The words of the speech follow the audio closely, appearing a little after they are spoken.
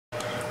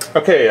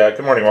Okay,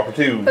 good morning. Welcome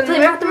to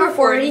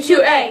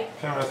FamilyMath482a.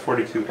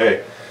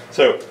 FamilyMath482a.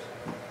 So,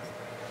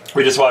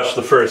 we just watched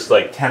the first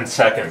 10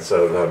 seconds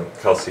of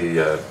Kelsey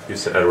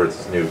Houston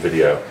Edwards' new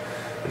video.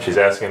 And she's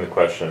asking the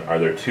question, are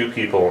there two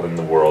people in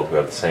the world who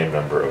have the same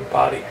number of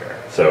body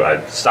hair? So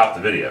I stopped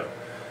the video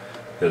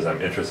because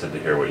I'm interested to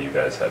hear what you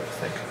guys have to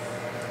think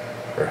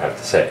or have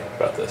to say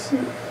about this.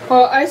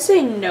 Well, I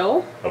say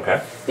no.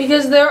 Okay.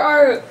 Because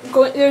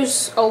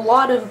there's a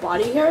lot of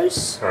body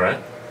hairs. All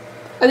right.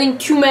 I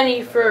think too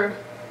many for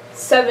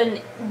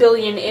 7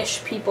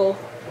 billion-ish people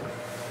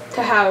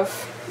to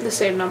have the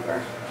same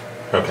number.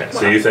 Okay, Wow.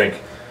 so you think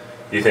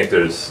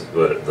there's,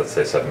 let's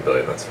say 7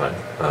 billion, that's fine.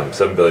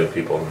 7 billion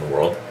people in the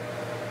world,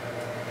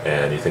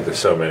 and you think there's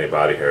so many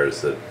body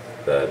hairs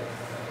that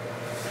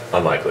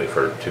unlikely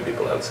for two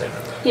people to have the same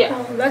number. Yeah.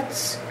 Well,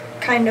 that's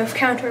kind of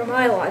counter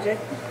my logic.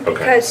 Okay.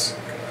 Because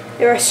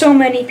there are so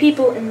many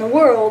people in the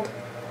world,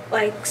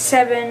 like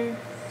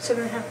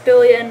 7.5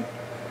 billion,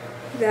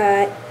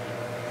 that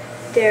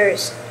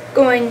there's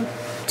going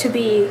to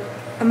be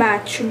a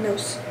match in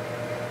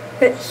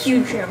that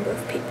huge number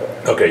of people.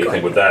 Okay, you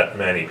think with that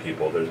many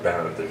people, there's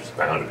bound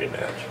to be a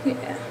match.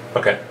 Yeah.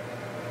 Okay.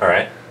 All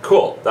right.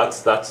 Cool.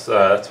 That's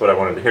what I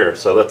wanted to hear.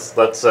 So let's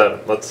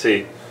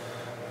see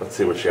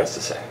what she has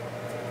to say.